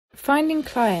Finding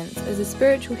clients as a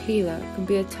spiritual healer can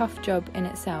be a tough job in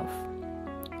itself.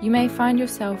 You may find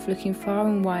yourself looking far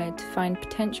and wide to find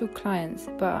potential clients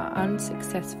but are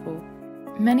unsuccessful.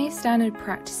 Many standard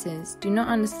practices do not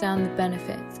understand the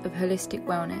benefits of holistic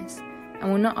wellness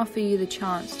and will not offer you the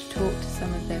chance to talk to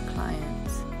some of their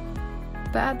clients.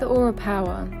 But at the Aura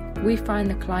Power, we find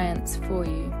the clients for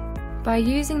you. By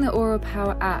using the Aura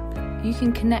Power app, you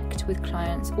can connect with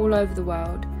clients all over the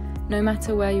world, no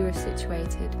matter where you are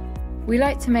situated. We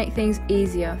like to make things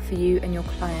easier for you and your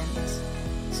clients,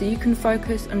 so you can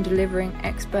focus on delivering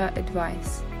expert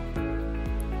advice.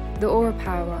 The Aura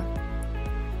Power.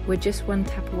 We're just one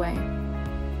tap away.